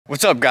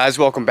What's up guys,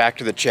 welcome back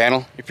to the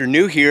channel. If you're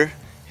new here,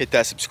 hit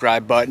that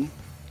subscribe button,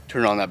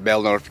 turn on that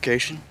bell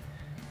notification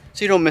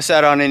so you don't miss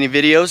out on any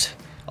videos.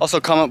 Also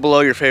comment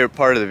below your favorite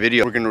part of the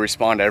video. We're going to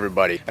respond to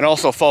everybody. And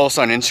also follow us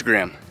on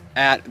Instagram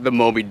at the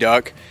Moby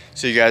Duck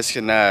so you guys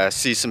can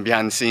see some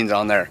behind the scenes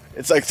on there.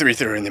 It's like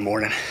 3:30 in the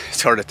morning.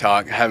 It's hard to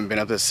talk. I haven't been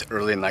up this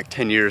early in like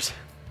 10 years.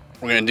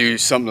 We're going to do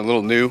something a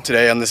little new.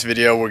 Today on this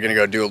video, we're going to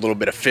go do a little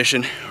bit of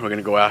fishing. We're going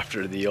to go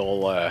after the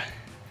old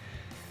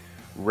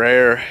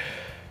rare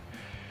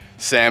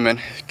salmon,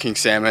 king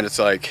salmon. It's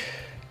like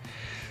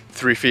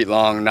 3 feet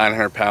long,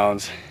 900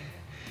 pounds.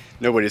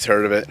 Nobody's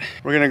heard of it.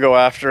 We're gonna go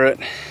after it.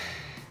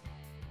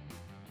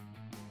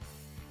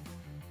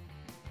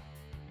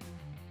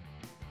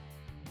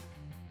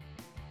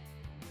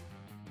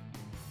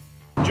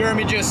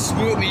 Jeremy just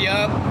swooped me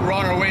up. We're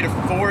on our way to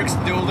Forks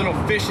to do a little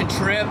fishing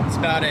trip. It's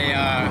about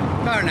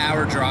an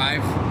hour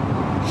drive.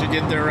 Should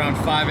get there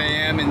around 5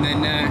 a.m. and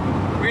then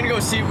we're gonna go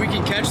see if we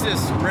can catch this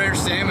rare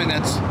salmon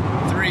that's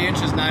 3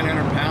 inches,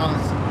 900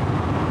 pounds.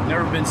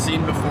 Never been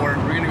seen before.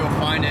 We're gonna go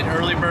find it.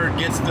 Early bird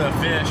gets the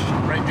fish,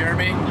 right,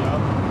 Jeremy?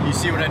 Yep. You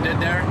see what I did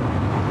there?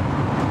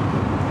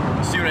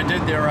 You see what I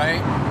did there, right?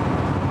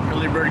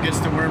 Early bird gets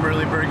the worm,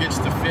 early bird gets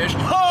the fish.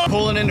 Oh!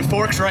 Pulling into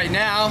Forks right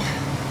now.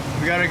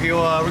 We gotta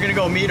go. We're gonna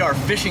go meet our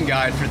fishing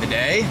guide for the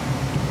day.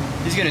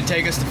 He's gonna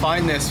take us to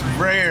find this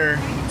rare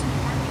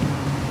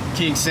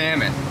king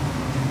salmon.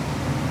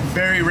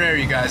 Very rare,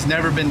 you guys.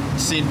 Never been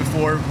seen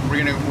before.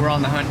 We're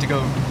on the hunt to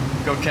go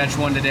catch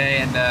one today,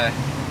 and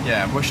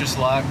yeah, wish us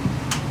luck.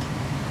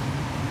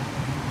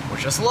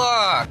 Wish us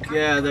luck.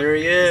 Yeah, there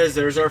he is.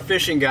 There's our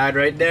fishing guide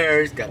right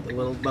there. He's got the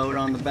little boat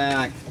on the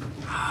back.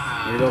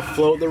 We're gonna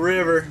float the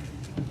river.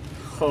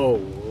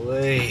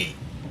 Holy.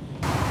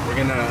 We're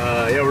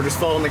gonna, yeah, we're just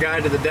following the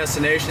guide to the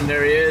destination.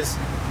 There he is.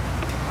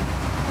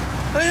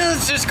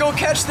 Let's just go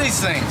catch these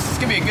things. It's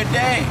gonna be a good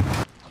day.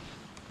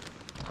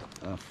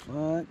 A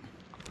foot,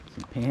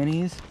 some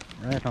panties,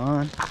 right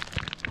on.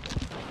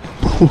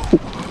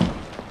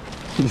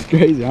 It's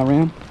crazy, huh,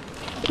 man?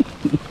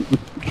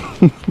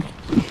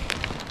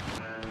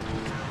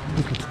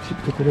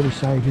 Look at every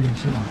side you can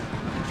sit on.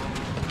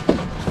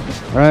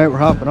 All right, we're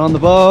hopping on the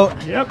boat.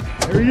 Yep,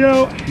 here we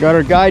go. Got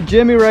our guide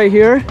Jimmy right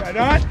here. Right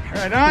on,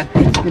 right on.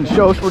 He can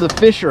show us where the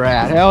fish are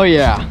at. Hell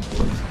yeah.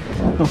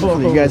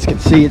 Hopefully you guys can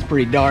see, it's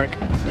pretty dark.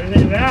 What do you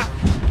think of that?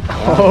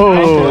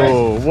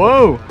 Oh,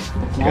 whoa.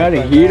 Got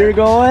a heater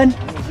going?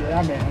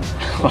 Yeah, man.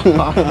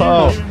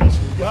 Oh.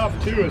 Tough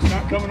too. It's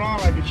not coming on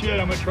like it should.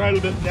 I'm gonna try a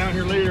little bit down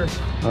here later.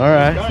 All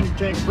right. Done. You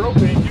tank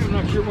propane too. I'm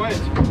not sure why it's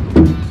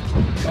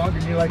talking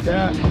to me like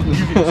that. You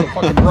get so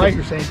fucking bright.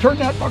 You're saying, turn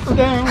that fucker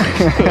down.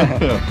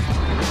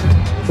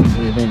 What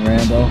do you think,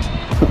 Rambo?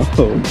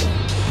 Oh.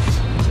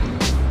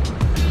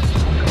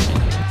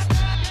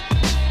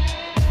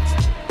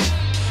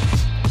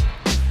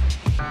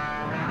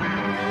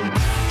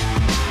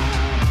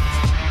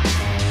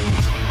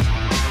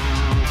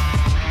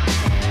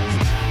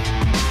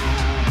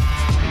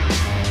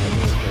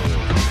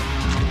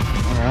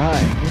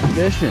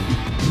 Fishing.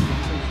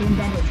 Send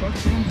down the truck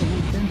fins and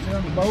we fins there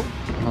on the boat.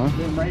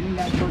 Then right in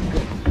that truck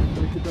pit.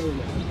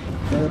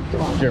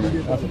 Jeremy,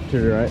 up to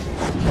the right.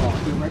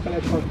 Right by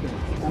that truck pit.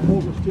 I'm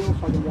holding still so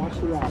I can watch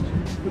the rods.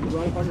 Put the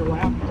rod up on your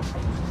lap.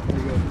 There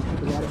you go. Put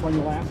the rod up on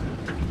your lap.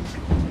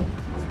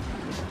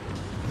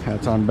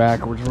 Hats on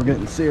backwards. We're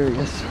getting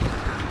serious.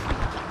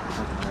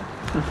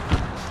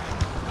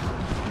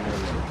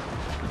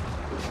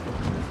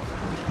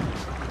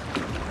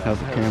 How's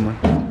the camera?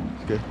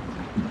 It's good.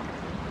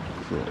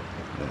 Yeah,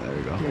 there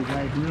we go. Okay,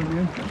 guys, reel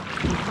in.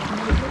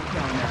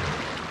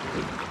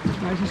 It's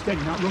nice and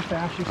steady, not real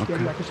fast, just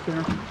steady like a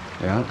spinner.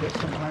 Yeah. Okay,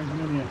 sometimes in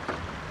the end.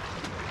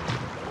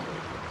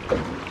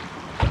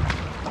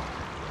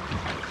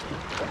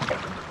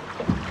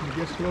 When it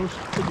gets close,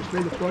 just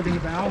lay the plug in the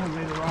bow and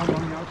lay the rod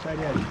on the outside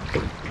edge.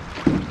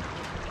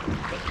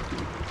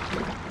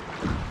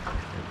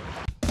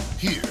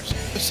 Here's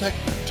a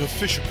segment of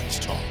Fisherman's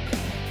Talk.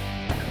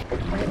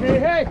 Hey,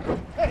 hey!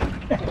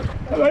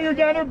 I thought you were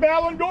down there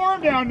battling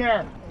Gorham down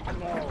there.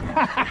 No.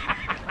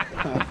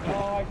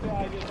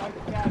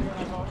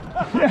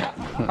 Yeah.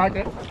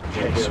 Okay.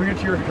 Swing it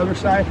to your other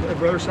side, swing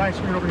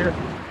it over here.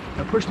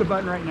 Now push the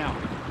button right now.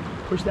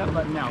 Push that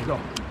button now, go.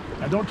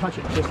 Now don't touch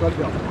it, just let it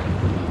go.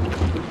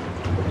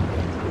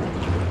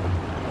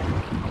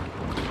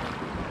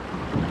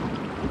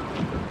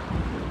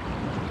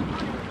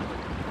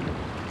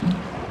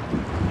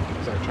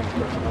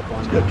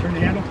 Good. Turn the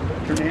handle,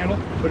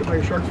 put it by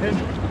your shark fin.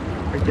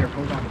 Right there,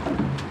 hold on.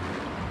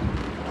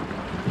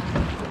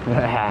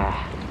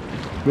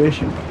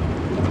 Fishing.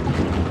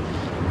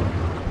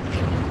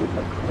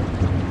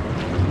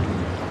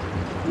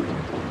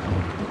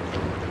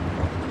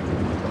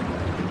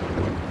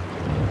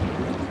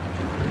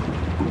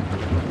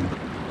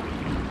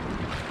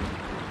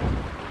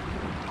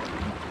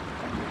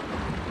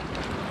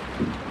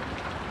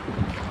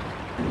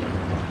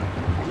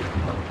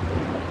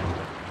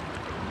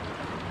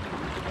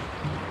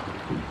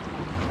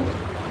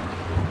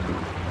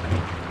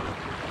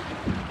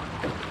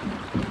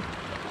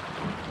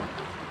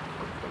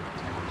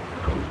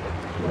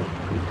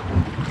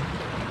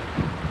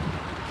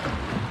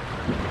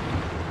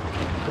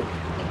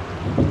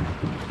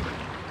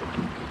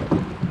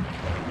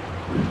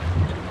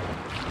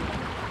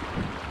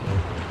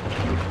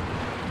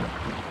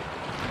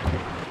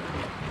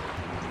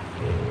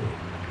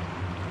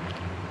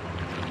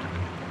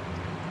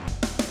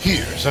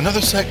 Here's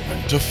another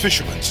segment of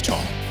Fisherman's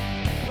Talk.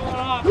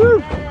 Woo!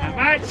 Not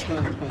much.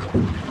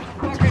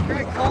 Fucking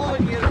tried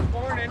calling you this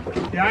morning.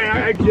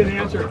 Yeah, I didn't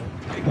answer.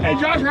 Hey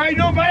Josh, how you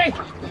doing, buddy?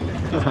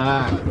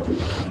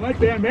 Like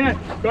that, man.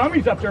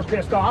 Gummy's up there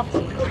pissed off.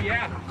 Oh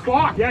yeah.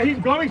 Fuck, yeah,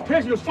 Gummy's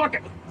pissed. He goes, fuck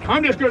it.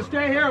 I'm just gonna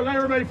stay here and let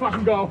everybody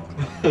fucking go.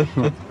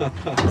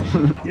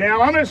 Yeah,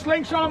 well, I'm gonna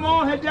slingshot them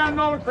all, head down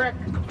Nola Creek.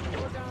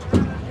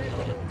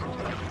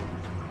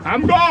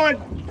 I'm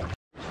going.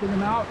 Sling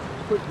them out,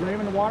 lay them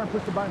in the water,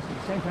 push the buttons at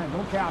the same time.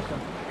 Don't cast them.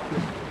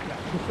 Just,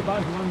 push the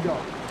buttons and let them go.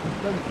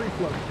 Let them free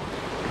float.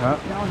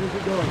 Down as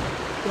it goes.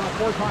 Go out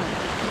 4 times.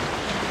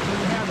 Then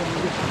you handle them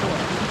and get the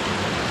 4.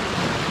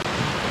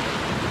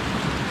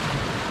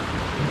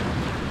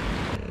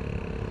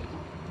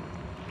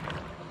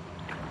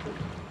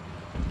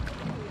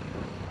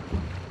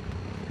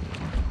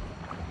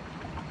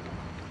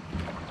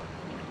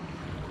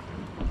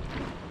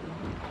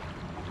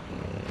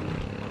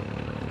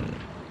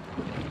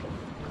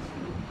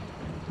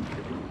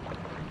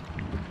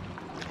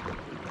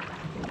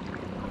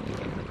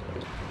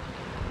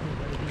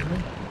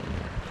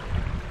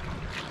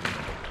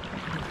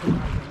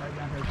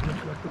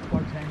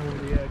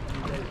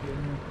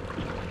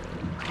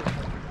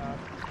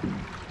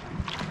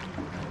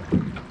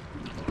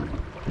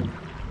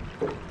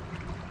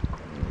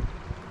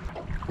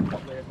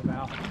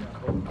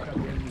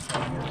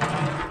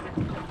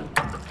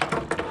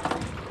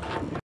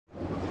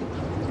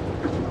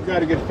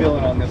 Got a good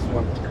feeling on this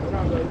one.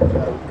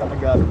 I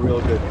got a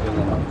real good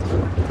feeling on this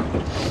one.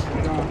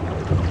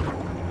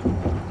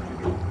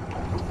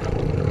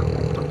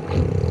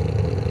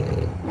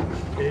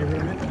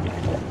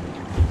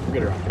 We'll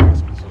get her on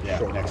the Yeah,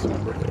 short next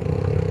number.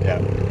 Yeah.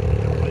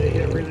 They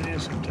hit really in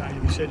sometimes.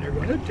 You'll be sitting there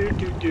going,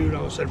 dude,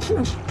 all of a sudden,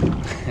 poof.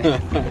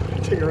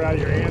 Take her out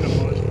of your hand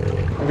almost.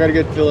 I've got a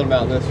good feeling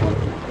about this one.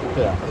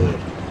 Yeah.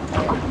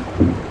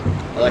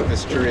 I like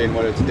this tree and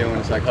what it's doing.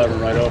 It's like hovering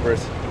right over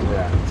us.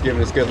 Yeah. It's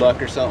giving us good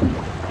luck or something.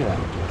 Yeah.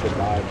 Good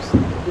vibes.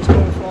 It's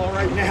going to fall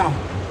right now.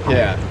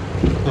 Yeah.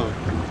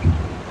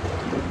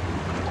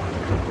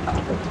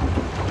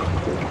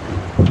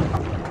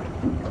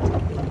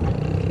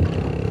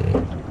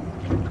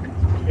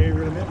 Okay,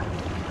 wait a minute.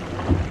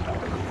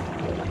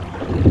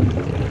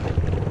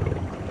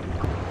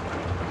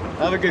 I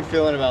have a good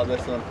feeling about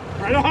this one.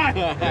 Right on.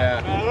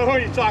 Yeah. I love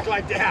when you talk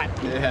like that.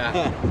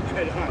 Yeah.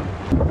 Right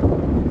on.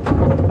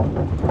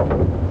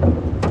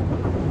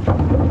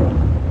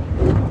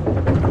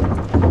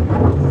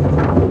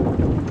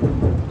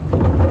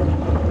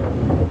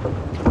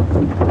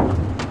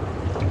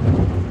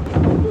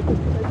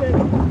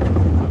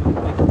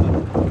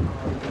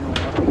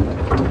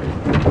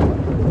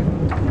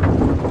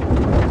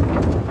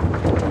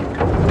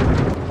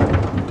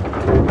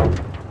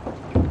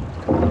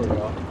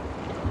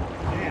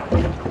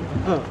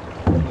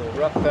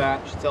 Rough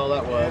patch, that's all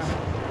that was.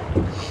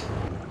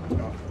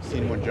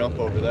 Seen one jump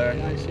over there.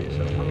 Yeah, I see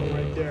something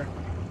right there.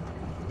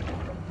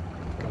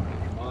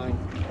 Mine.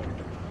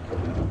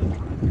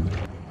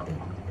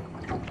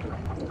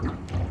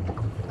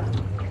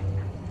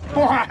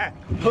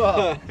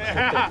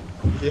 Yeah.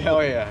 Yeah,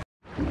 oh yeah.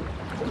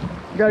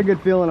 Got a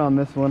good feeling on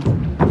this one.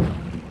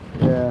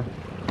 Yeah.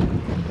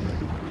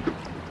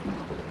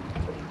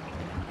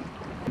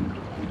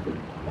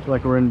 I feel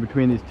like we're in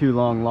between these 2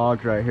 long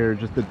logs right here.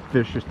 Just the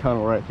fish just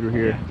tunnel right through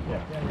here.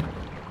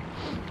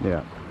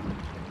 Yeah.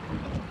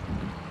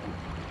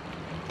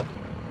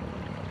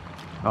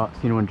 Oh,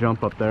 seen one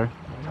jump up there.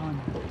 Right on.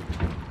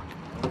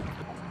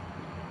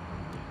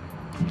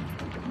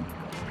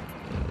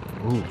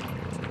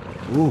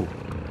 Ooh.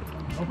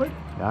 Open?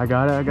 Yeah, I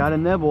got a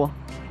nibble.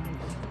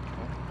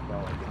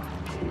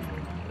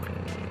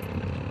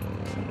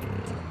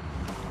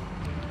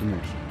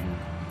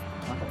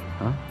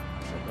 Huh?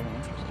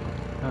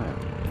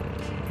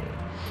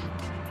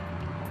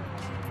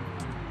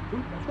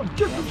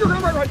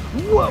 Right.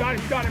 Whoa. You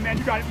got it, man.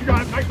 You got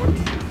it. Nice one.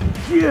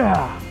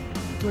 Yeah.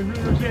 Reel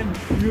yours in.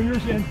 Reel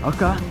yours in.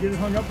 Okay. Get it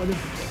hung up with him.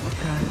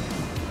 Okay.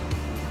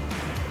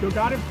 Still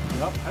got him?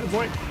 Yep. That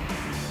boy.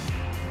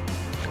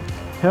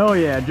 Hell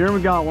yeah,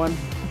 Jeremy got one.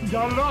 You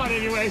got it on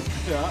anyway.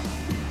 Yeah.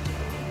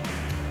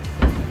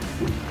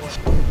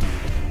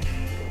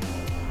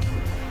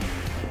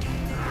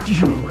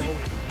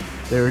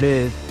 There it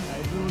is.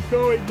 Nice little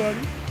toy,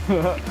 buddy.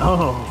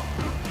 Oh.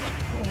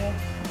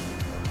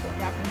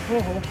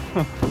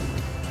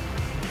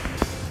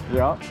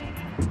 Yeah.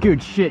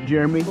 Good shit,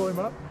 Jeremy. Pull him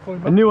up. Pull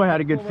him up. I knew I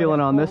had a good feeling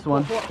on this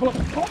one. Pull,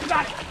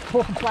 got it.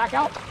 Pull some slack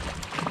out.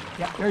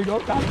 Yeah, there you go.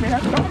 Got it,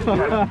 man.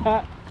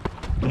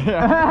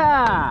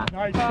 Yeah.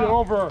 Nice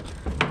silver.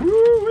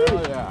 Woo-wee.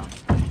 Oh, yeah.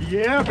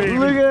 Yeah, baby.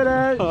 Look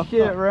at that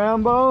shit,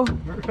 Rambo.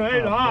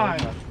 Right on.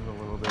 A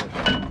little bit.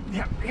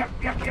 Yep.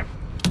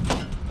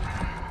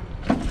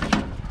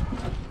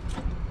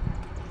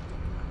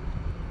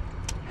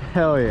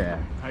 Hell yeah.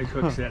 Nice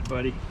hook set,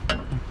 buddy.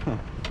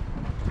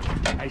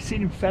 I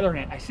seen him feathering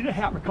it. I seen it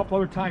happen a couple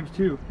other times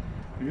too.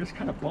 You're just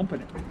kind of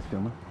bumping it.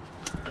 Still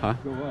huh?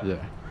 Go up.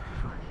 Yeah.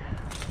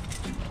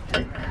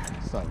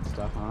 Sudden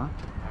stuff, huh?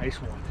 Nice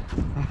one.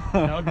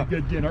 That was a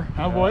good dinner,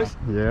 huh, boys?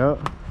 Yeah.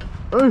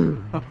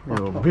 Ooh,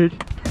 little bitch.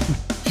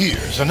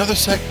 Here's another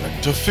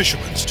segment of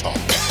Fisherman's Talk.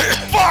 No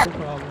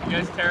problem. You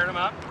guys tearing them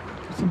up?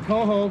 Some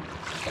coho.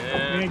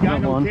 Yeah. We ain't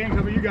got no one. king. How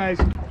about you guys?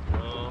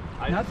 No.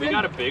 We Nothing?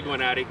 got a big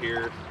one out of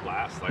here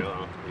last, I don't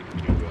know, week or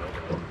two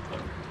ago.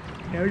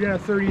 Yeah, we got a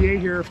 38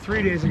 here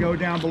 3 days ago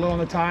down below on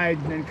the tide,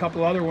 and then a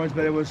couple other ones,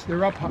 but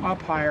they're up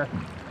higher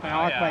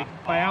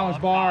by Allen's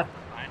bar.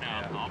 I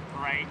know, all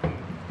bright.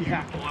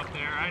 Yeah. Pull up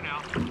there, I know.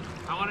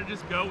 I want to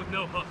just go with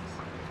no hooks.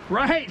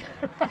 Right,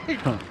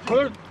 right.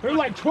 Well, there's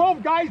like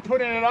 12 guys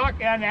put in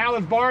at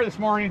Allen's bar this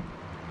morning.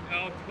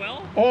 Oh,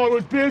 12? Oh, it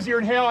was busier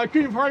than hell. I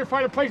couldn't even hardly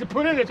find a place to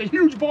put in. It's a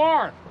huge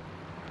bar.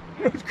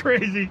 It was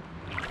crazy.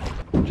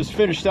 Just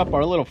finished up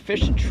our little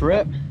fishing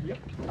trip. Yep.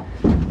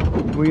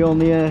 We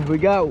only we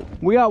got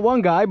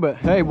one guy, but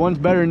hey, one's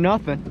better than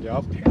nothing.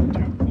 Yep.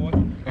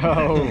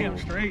 Oh. Damn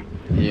straight.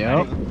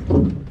 Yep.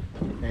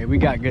 Hey, we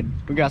got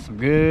some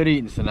good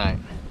eating tonight.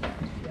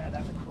 Yeah,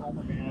 that's a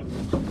chroma, man.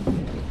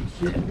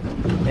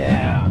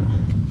 Yeah.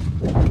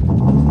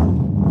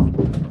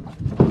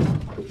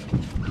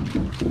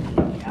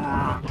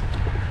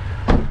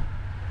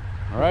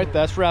 All right,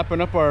 that's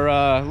wrapping up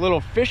our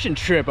little fishing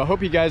trip. I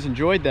hope you guys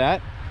enjoyed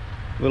that.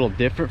 A little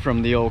different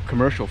from the old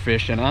commercial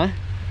fishing, huh?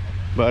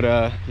 But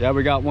yeah,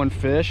 we got one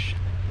fish.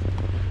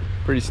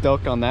 Pretty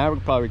stoked on that. We're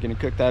probably gonna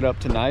cook that up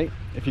tonight.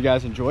 If you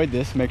guys enjoyed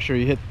this, make sure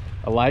you hit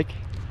a like,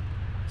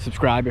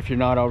 subscribe if you're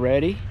not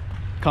already,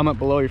 comment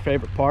below your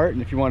favorite part,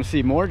 and if you want to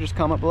see more, just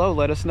comment below,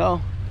 let us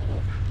know.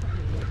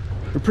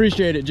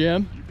 Appreciate it,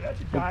 Jim. You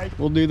betcha, guys.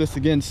 We'll do this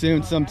again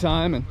soon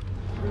sometime, and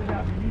Really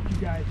happy to meet you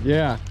guys.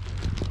 yeah,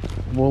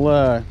 we'll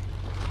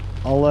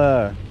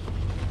I'll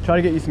try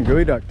to get you some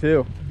gooey duck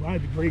too. Well,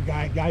 I'd be a great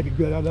guy. Guy'd be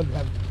good. I'd love to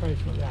have a price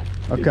for that.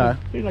 Okay.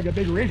 He's like a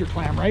big razor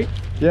clam, right?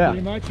 Yeah.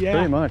 Pretty much, yeah.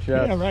 Pretty much,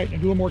 yeah. Yeah, right.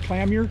 And do a little more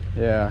clamier.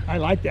 Yeah. I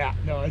like that.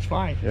 No, it's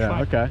fine. It's Yeah.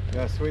 fine. Okay.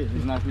 Yeah, sweet. It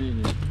was nice meeting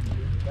you.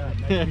 God,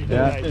 nice to meet you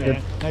Yeah. guys, Good, man.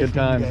 Nice to good meet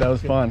times. you That guys.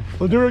 was fun.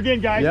 We'll do it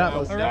again, guys. Yeah.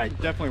 All right.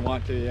 Definitely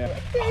want to, yeah.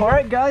 All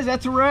right, guys,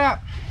 that's a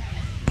wrap.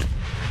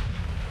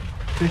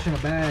 Fish in a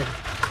bag.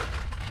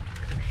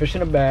 Fish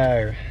in a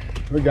bag.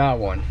 We got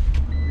one.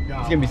 It's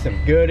gonna be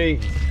some good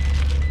eats.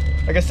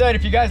 Like I said,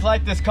 if you guys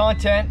like this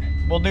content,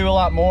 we'll do a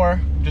lot more.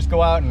 Just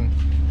go out and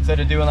instead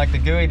of doing like the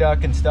gooey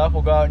duck and stuff,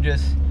 we'll go out and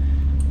just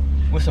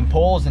with some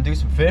poles and do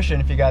some fishing.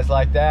 If you guys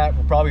like that,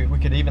 we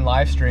could even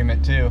live stream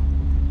it too.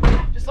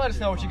 Just let us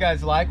know what you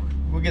guys like.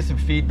 We'll get some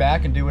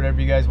feedback and do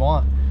whatever you guys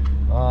want.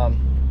 All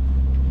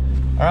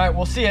right,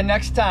 we'll see you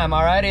next time.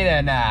 All righty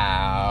then.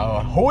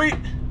 Now, hoit,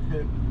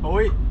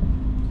 hoit,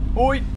 hoit.